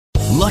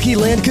Lucky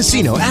Land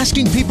Casino,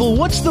 asking people,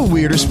 what's the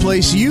weirdest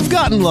place you've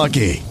gotten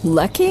lucky?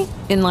 Lucky?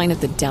 In line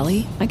at the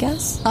deli, I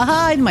guess?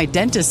 Aha, in my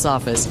dentist's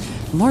office.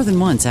 More than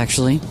once,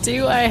 actually.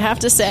 Do I have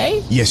to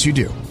say? Yes, you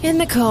do. In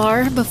the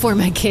car before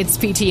my kids'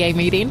 PTA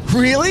meeting.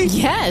 Really?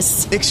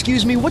 Yes.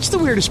 Excuse me, what's the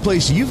weirdest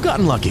place you've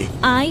gotten lucky?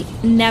 I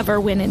never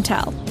win and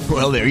tell.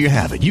 Well, there you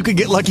have it. You can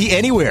get lucky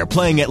anywhere,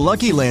 playing at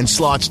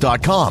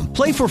LuckyLandSlots.com.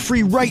 Play for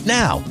free right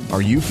now.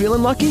 Are you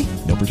feeling lucky?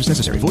 No purchase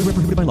necessary. Void where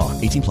prohibited by law.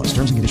 18 plus.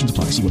 Terms and conditions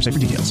apply. See website for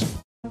details.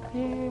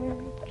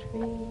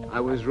 I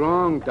was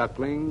wrong,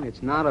 Duckling.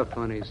 It's not a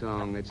funny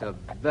song. It's a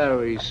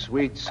very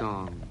sweet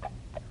song.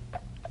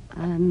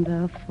 On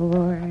the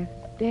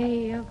 4th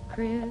day of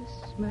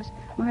Christmas,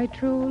 my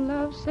true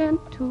love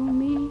sent to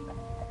me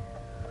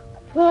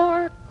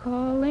 4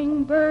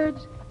 calling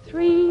birds,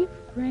 3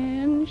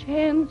 French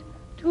hens,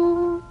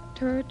 2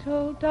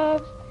 turtle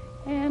doves,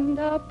 and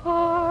a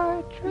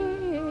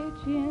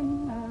partridge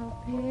in a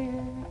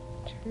pear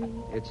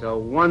tree. It's a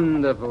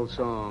wonderful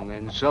song,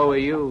 and so are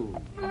you.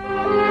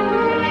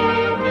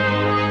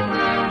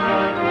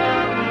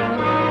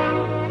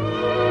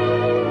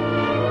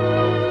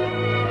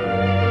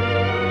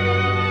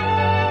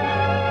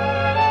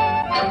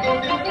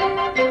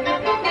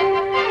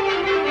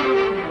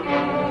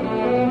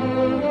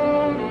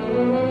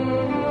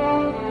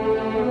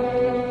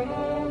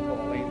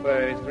 Calling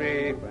birds,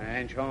 3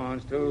 French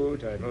horns, 2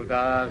 turtle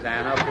doves,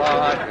 and a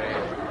partridge.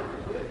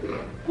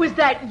 Was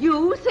that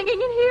you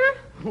singing in here?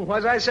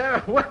 Was I,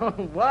 Sarah? Well,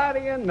 what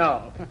do you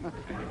know?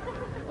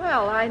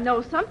 Well, I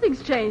know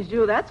something's changed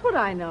you. That's what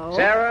I know.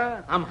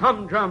 Sarah, I'm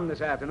humdrum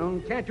this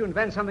afternoon. Can't you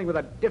invent something with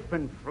a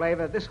different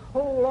flavor? This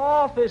whole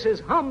office is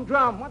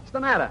humdrum. What's the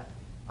matter?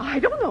 I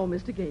don't know,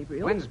 Mr.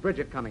 Gabriel. When's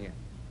Bridget coming in?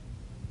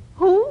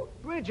 Who?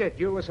 Bridget,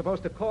 you were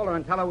supposed to call her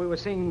and tell her we were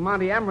seeing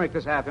Monty Emmerich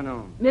this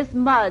afternoon. Miss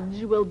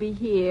Mudge will be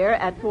here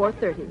at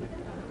 4:30.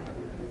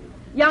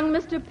 Young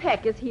Mr.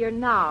 Peck is here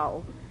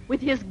now with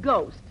his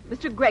ghost,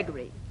 Mr.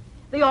 Gregory.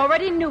 They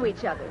already knew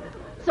each other,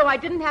 so I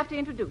didn't have to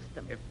introduce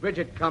them. If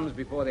Bridget comes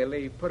before they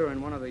leave, put her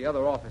in one of the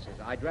other offices.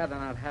 I'd rather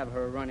not have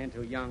her run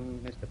into young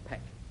Mr.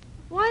 Peck.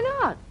 Why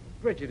not?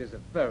 Bridget is a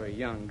very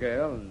young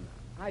girl, and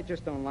I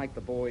just don't like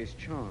the boy's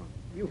charm.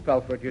 You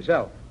fell for it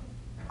yourself.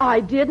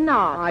 I did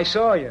not. I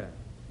saw you.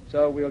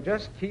 So we'll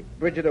just keep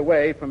Bridget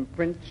away from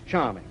Prince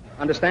Charming.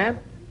 Understand?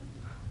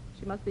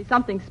 She must be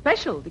something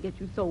special to get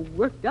you so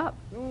worked up.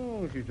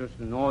 Oh, she's just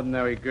an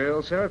ordinary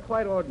girl, Sarah.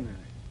 Quite ordinary.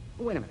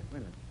 Wait a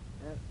minute.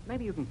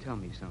 Maybe you can tell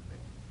me something.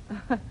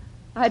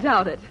 I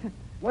doubt it.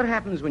 What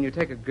happens when you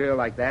take a girl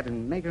like that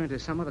and make her into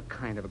some other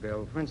kind of a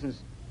girl? For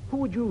instance, who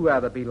would you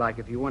rather be like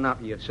if you were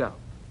not yourself?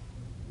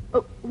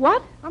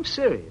 What? I'm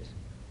serious.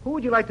 Who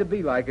would you like to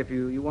be like if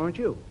you weren't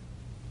you?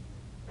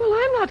 Well,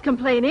 I'm not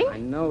complaining. I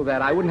know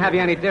that. I wouldn't have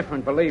you any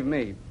different, believe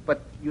me.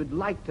 But you'd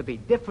like to be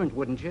different,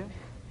 wouldn't you?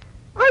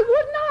 I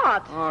would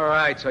not. All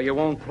right, so you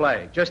won't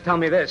play. Just tell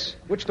me this.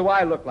 Which do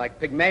I look like,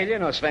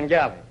 Pygmalion or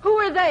Svengali? Who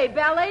are they,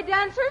 ballet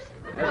dancers?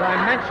 As I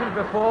mentioned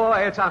before,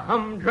 it's a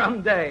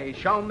humdrum day.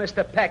 Show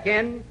Mr. Peck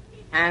in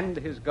and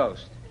his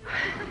ghost.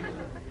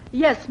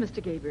 Yes,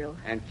 Mr. Gabriel.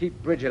 And keep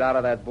Bridget out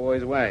of that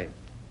boy's way.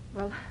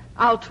 Well,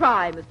 I'll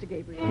try, Mr.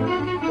 Gabriel.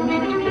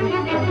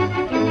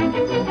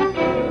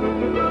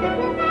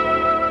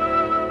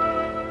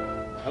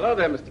 Hello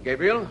there, Mr.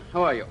 Gabriel.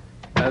 How are you?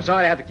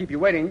 Sorry I had to keep you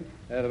waiting.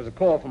 There was a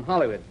call from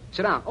Hollywood.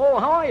 Sit down. Oh,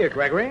 how are you,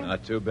 Gregory?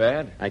 Not too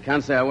bad. I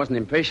can't say I wasn't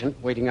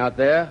impatient, waiting out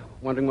there,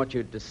 wondering what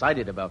you'd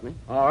decided about me.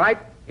 All right,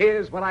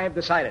 here's what I have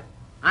decided.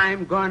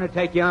 I'm going to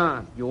take you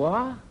on. You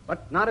are?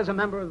 But not as a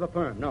member of the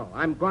firm, no.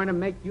 I'm going to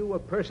make you a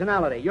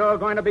personality. You're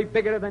going to be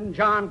bigger than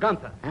John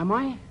Gunther. Am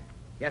I?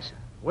 Yes, sir.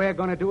 We're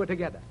going to do it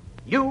together.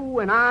 You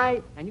and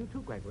I, and you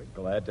too, Gregory.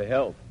 Glad to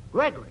help.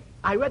 Gregory,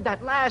 I read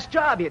that last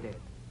job you did.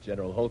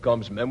 General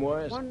Holcomb's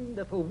memoirs?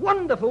 Wonderful,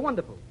 wonderful,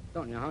 wonderful.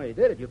 Don't know how you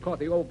did it. You caught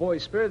the old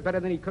boy's spirit better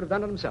than he could have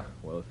done it himself.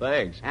 Well,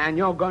 thanks. And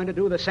you're going to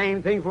do the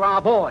same thing for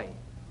our boy.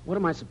 What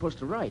am I supposed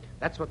to write?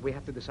 That's what we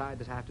have to decide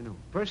this afternoon.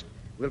 First,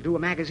 we'll do a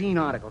magazine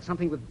article,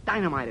 something with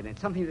dynamite in it,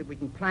 something that we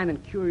can plan in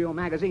Curio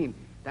magazine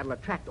that'll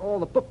attract all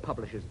the book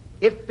publishers,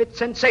 if it's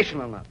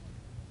sensational enough.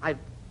 I've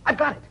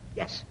got it,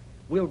 yes.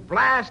 We'll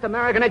blast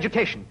American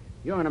education.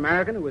 You're an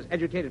American who was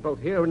educated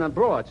both here and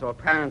abroad, so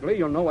apparently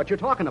you'll know what you're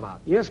talking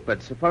about. Yes,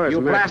 but so far as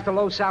You'll blast the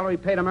low-salary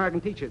paid American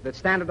teachers, the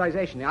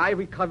standardization, the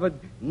ivory-covered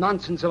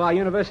nonsense of our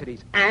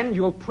universities, and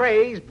you'll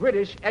praise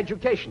British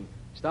education.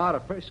 Start a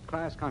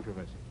first-class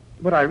controversy.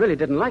 But I really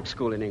didn't like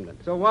school in England.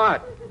 So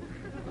what?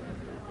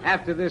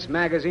 After this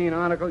magazine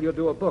article, you'll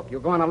do a book.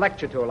 You'll go on a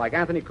lecture tour like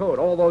Anthony Code,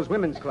 all those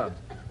women's clubs.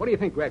 What do you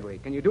think, Gregory?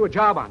 Can you do a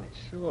job on this?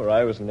 Sure,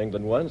 I was in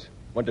England once.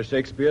 Went to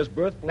Shakespeare's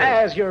birthplace.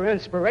 As your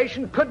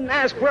inspiration, couldn't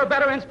ask for a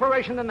better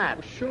inspiration than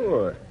that.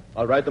 Sure.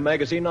 I'll write the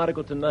magazine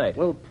article tonight.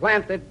 We'll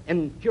plant it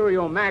in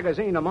Curio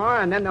magazine tomorrow,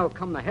 and then there'll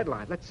come the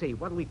headlines. Let's see,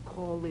 what do we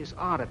call this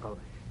article?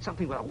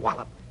 Something with a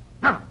wallop.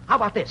 Now, how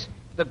about this?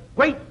 The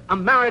Great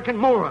American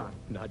Moron.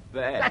 Not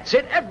bad. That's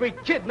it. Every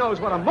kid knows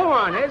what a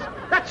moron is.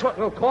 That's what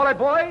we'll call it,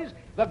 boys.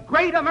 The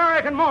Great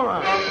American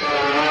Moron.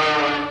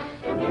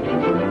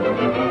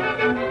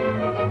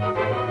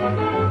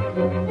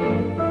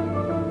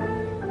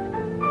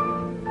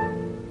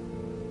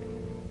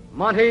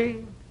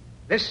 Monty,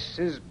 this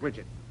is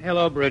Bridget.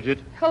 Hello, Bridget.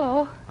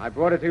 Hello. I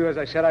brought her to you as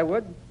I said I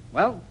would.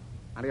 Well,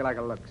 how do you like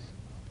her looks?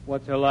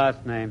 What's her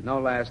last name? No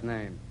last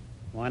name.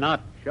 Why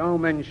not?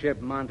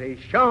 Showmanship, Monty.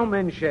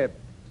 Showmanship.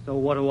 So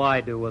what do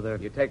I do with her?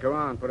 You take her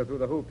on, put her through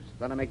the hoops.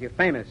 Let her make you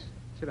famous.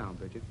 Sit down,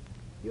 Bridget.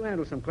 You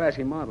handle some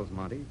classy models,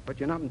 Monty,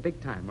 but you're not in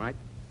big time, right?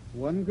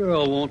 One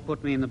girl won't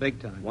put me in the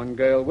big time. One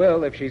girl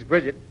will if she's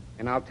Bridget,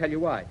 and I'll tell you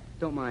why.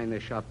 Don't mind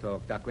this shop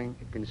talk, Duckling.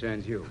 It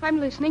concerns you. I'm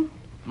listening.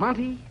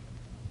 Monty,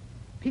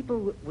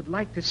 people would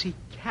like to see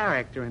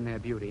character in their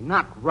beauty,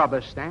 not rubber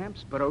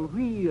stamps, but a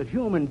real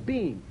human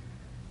being.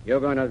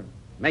 You're going to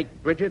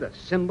make Bridget a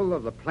symbol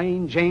of the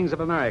plain Janes of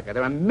America.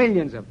 There are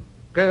millions of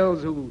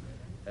girls who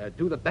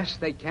do the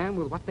best they can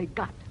with what they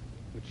got.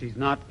 But she's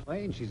not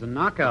plain. She's a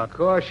knockout. Of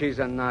course she's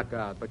a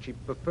knockout, but she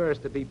prefers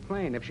to be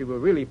plain. If she were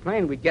really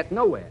plain, we'd get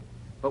nowhere.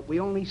 But we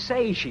only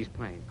say she's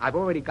plain. I've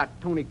already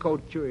got Tony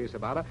Code curious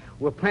about her.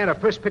 We'll plant her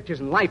first pictures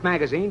in Life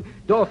magazine.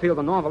 Dorfield,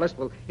 the novelist,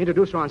 will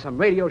introduce her on some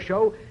radio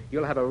show.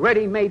 You'll have a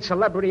ready-made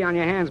celebrity on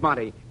your hands,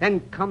 Monty. Then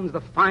comes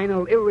the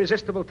final,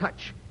 irresistible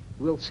touch.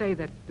 We'll say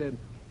that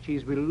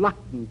she's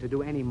reluctant to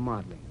do any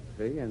modeling,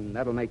 see? And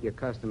that'll make your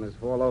customers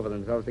fall over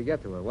themselves to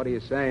get to her. What do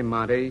you say,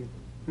 Monty?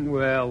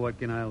 Well, what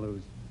can I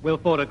lose? We'll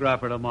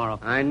photograph her tomorrow.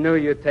 I knew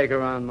you'd take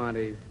her on,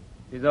 Monty.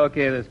 She's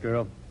okay, this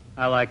girl.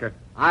 I like her.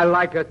 I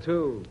like her,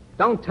 too.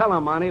 Don't tell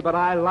her, Monty, but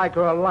I like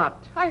her a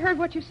lot. I heard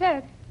what you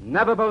said.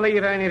 Never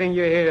believe anything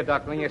you hear,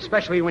 Duckling,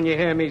 especially when you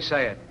hear me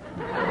say it.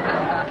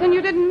 Then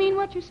you didn't mean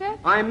what you said?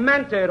 I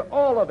meant it,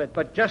 all of it,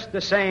 but just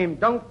the same,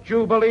 don't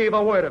you believe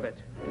a word of it.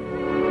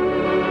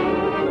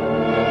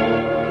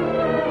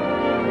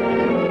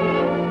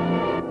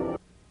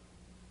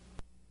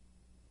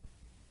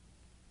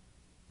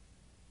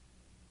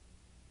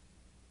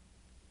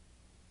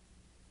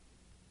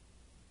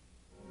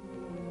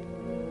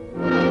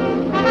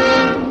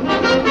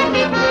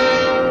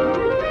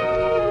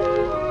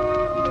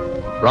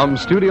 From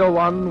Studio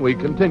One, we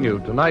continue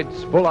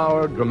tonight's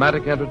full-hour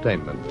dramatic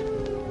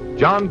entertainment.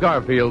 John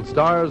Garfield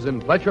stars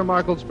in Fletcher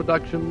Markle's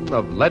production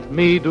of Let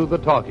Me Do the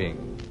Talking.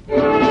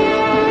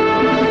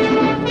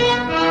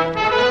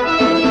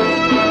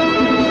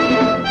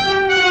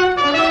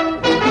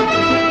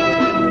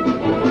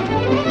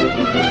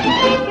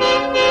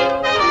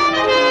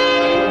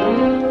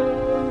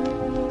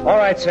 All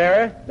right,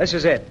 Sarah, this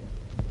is it.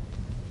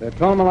 The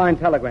Tourmaline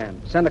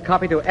telegram. Send a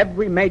copy to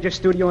every major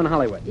studio in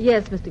Hollywood.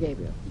 Yes, Mr.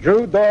 Gabriel.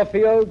 Drew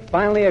Dorfield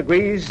finally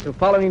agrees to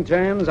following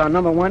terms on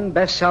 #1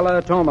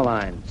 bestseller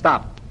Tourmaline.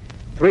 Stop.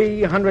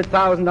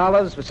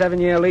 $300,000 for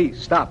 7-year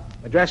lease. Stop.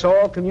 Address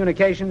all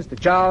communications to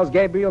Charles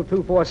Gabriel,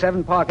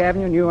 247 Park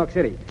Avenue, New York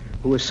City,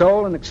 who is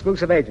sole and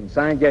exclusive agent.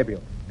 Signed,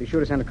 Gabriel. Be sure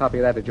to send a copy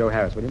of that to Joe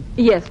Harris, will you?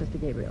 Yes, Mr.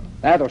 Gabriel.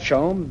 That'll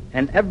show him.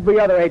 And every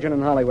other agent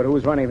in Hollywood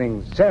who's running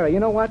things. Sarah, you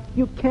know what?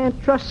 You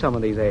can't trust some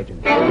of these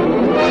agents.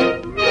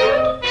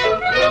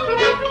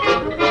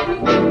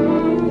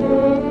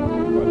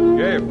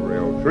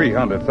 Gabriel,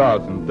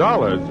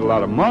 $300,000 is a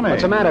lot of money.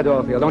 What's the matter,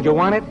 Dorfield? Don't you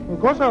want it? Of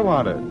course I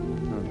want it.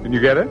 Can you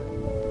get it?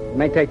 It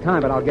may take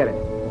time, but I'll get it.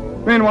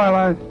 Meanwhile,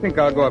 I think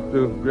I'll go up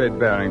to Great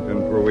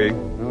Barrington for a week.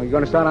 Oh, you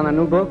going to start on a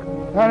new book?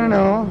 I don't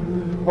know.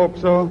 Hope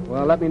so.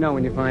 Well, let me know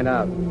when you find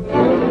out.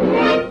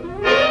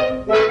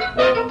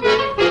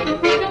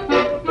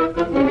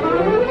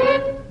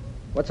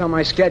 What's on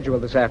my schedule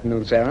this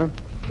afternoon, Sarah?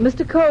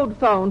 Mr. Code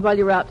phoned while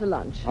you were out to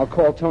lunch. I'll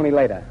call Tony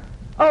later.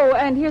 Oh,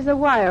 and here's a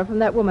wire from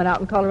that woman out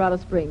in Colorado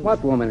Springs.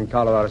 What woman in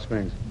Colorado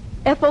Springs?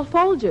 Ethel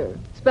Folger,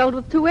 spelled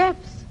with 2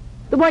 F's.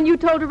 The one you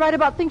told to write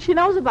about things she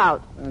knows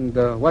about. And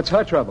what's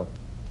her trouble?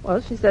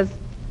 Well, she says,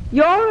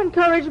 your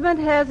encouragement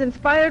has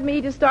inspired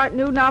me to start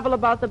new novel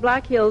about the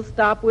Black Hills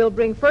stop. We'll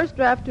bring first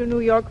draft to New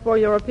York for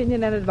your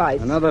opinion and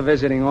advice. Another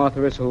visiting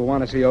authoress who will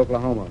want to see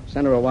Oklahoma.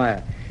 Send her a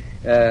wire.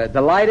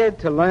 Delighted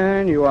to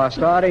learn you are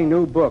starting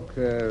new book.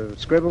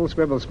 Scribble,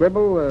 scribble,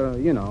 scribble.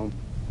 You know.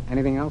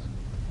 Anything else?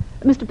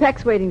 Mr.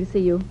 Peck's waiting to see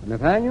you.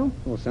 Nathaniel?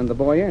 We'll send the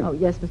boy in. Oh,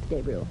 yes, Mr.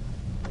 Gabriel.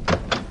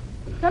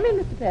 Come in,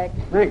 Mr. Peck.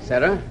 Thanks,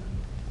 Sarah.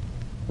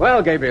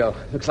 Well, Gabriel,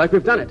 looks like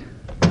we've done it.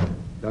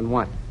 Done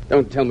what?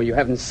 Don't tell me you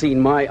haven't seen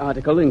my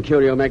article in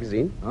Curio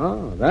magazine.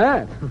 Oh,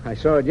 that. I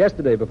saw it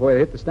yesterday before it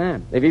hit the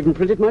stand. They've even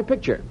printed my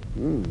picture.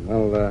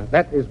 Well,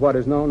 that is what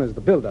is known as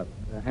the build-up.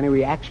 Any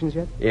reactions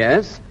yet?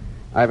 Yes.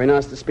 I've been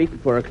asked to speak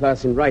before a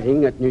class in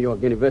writing at New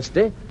York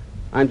University.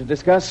 I'm to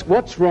discuss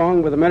what's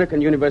wrong with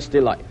American university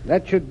life.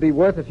 That should be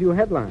worth a few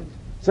headlines.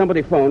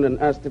 Somebody phoned and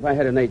asked if I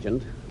had an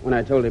agent. When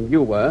I told him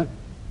you were,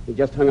 he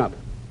just hung up.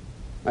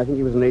 I think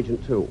he was an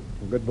agent, too.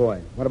 Good boy.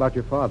 What about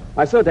your father?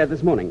 I saw Dad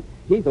this morning.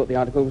 He thought the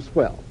article was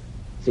swell.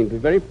 Seemed to be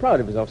very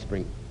proud of his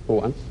offspring, for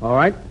once. All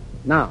right.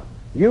 Now,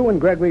 you and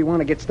Gregory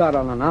want to get started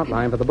on an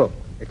outline for the book.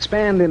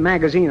 Expand the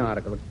magazine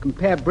article.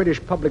 Compare British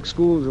public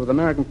schools with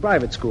American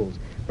private schools.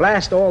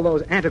 Blast all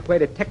those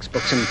antiquated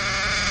textbooks and...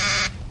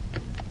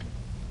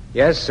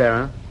 Yes,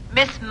 Sarah?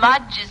 Miss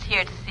Mudge is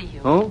here to see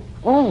you. Oh?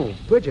 Oh,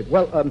 Bridget.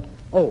 Well,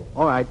 all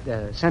right.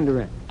 Send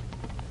her in.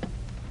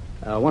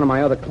 One of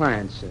my other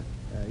clients.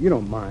 You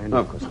don't mind. Oh,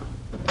 of course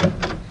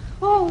not.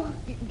 Oh,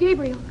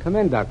 Gabriel. Come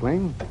in,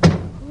 Duckling.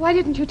 Why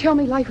didn't you tell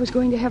me Life was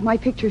going to have my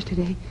pictures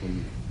today?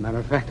 Matter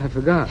of fact, I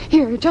forgot.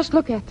 Here, just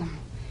look at them.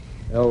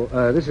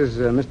 Oh, this is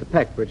Mr.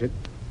 Peck, Bridget.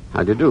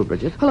 How do you do,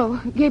 Bridget? Hello,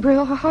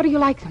 Gabriel. How do you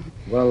like them?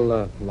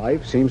 Well,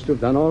 Life seems to have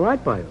done all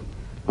right by you.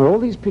 Are all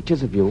these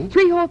pictures of you?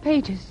 3 whole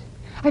pages.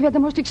 I've had the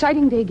most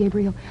exciting day,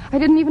 Gabriel. I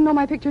didn't even know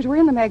my pictures were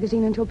in the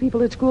magazine until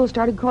people at school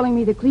started calling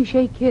me the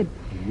cliché kid.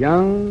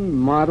 Young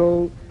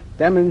model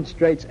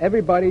demonstrates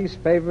everybody's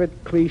favorite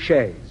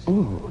cliches.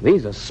 Oh,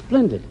 these are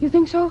splendid. You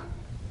think so?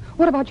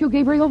 What about you,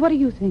 Gabriel? What do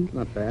you think?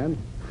 Not bad.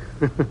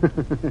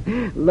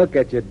 Look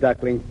at you,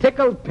 duckling.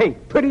 Tickled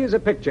pink. Pretty as a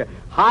picture.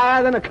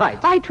 Higher than a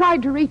kite. I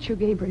tried to reach you,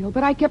 Gabriel,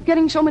 but I kept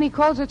getting so many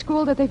calls at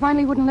school that they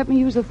finally wouldn't let me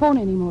use the phone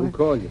anymore. Who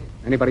called you?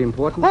 Anybody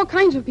important? All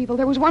kinds of people.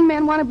 There was one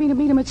man wanted me to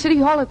meet him at City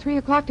Hall at 3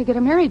 o'clock to get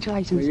a marriage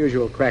license. The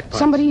usual crackpots.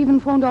 Somebody even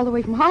phoned all the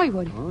way from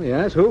Hollywood. Oh,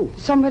 yes? Who?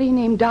 Somebody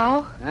named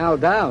Dow. Al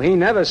Dow. He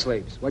never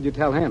sleeps. What'd you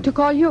tell him? To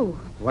call you.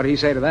 What did he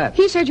say to that?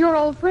 He said you're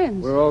old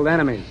friends. We're old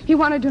enemies. He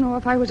wanted to know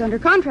if I was under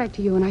contract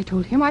to you, and I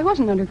told him I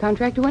wasn't under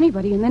contract to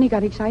anybody, and then he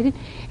got excited,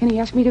 and he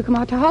asked me to come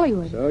out to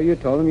Hollywood. So you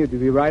told him you'd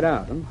be right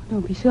out, huh?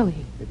 Don't be silly.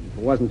 If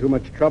it wasn't too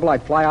much trouble,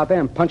 I'd fly out there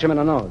and punch him in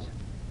the nose.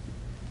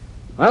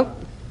 Well,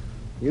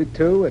 you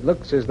two, it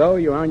looks as though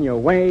you're on your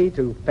way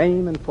to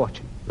fame and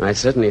fortune. I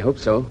certainly hope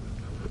so.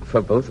 For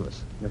both of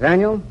us.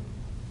 Nathaniel,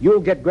 you'll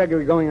get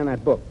Gregory going on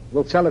that book.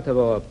 We'll sell it to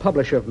the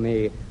publisher from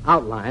the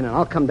outline, and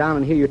I'll come down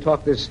and hear you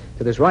talk to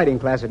this writing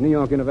class at New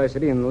York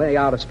University and lay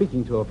out a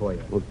speaking tour for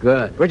you. Well,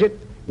 good. Bridget,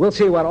 we'll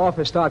see what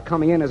offers start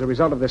coming in as a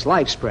result of this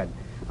Life spread.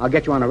 I'll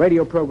get you on a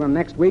radio program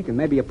next week and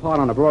maybe a part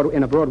on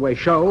in a Broadway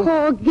show.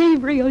 Oh,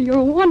 Gabriel,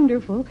 you're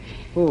wonderful.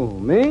 Who,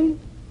 me?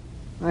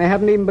 I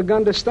haven't even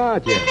begun to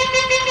start yet.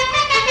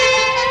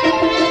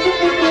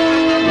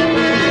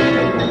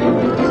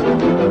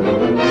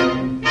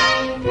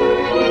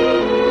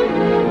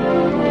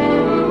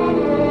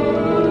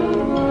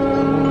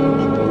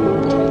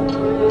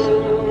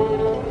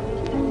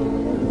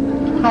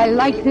 I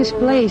like this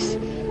place.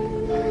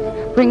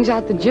 Brings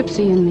out the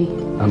gypsy in me.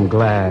 I'm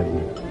glad.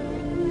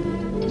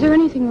 Is there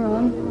anything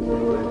wrong?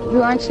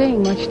 You aren't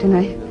saying much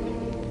tonight.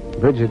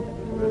 Bridget,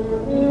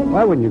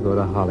 why wouldn't you go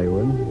to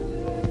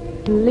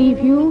Hollywood? Leave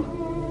you?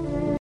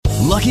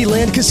 Lucky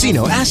Land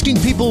Casino,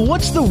 asking people,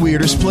 what's the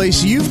weirdest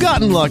place you've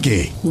gotten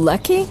lucky?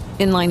 Lucky?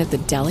 In line at the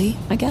deli,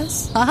 I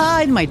guess?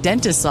 Aha, in my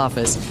dentist's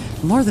office.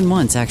 More than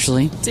once,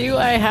 actually. Do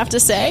I have to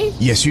say?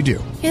 Yes, you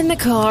do. In the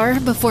car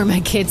before my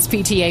kids'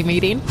 PTA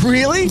meeting.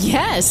 Really?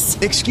 Yes.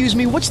 Excuse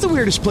me, what's the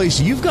weirdest place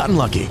you've gotten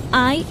lucky?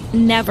 I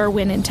never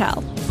win and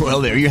tell.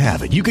 Well, there you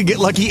have it. You can get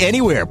lucky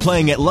anywhere,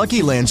 playing at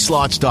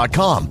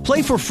LuckyLandSlots.com.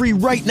 Play for free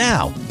right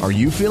now. Are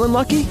you feeling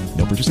lucky?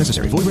 No purchase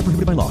necessary. Void where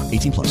prohibited by law.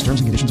 18+.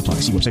 Terms and conditions apply.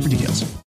 See website for details.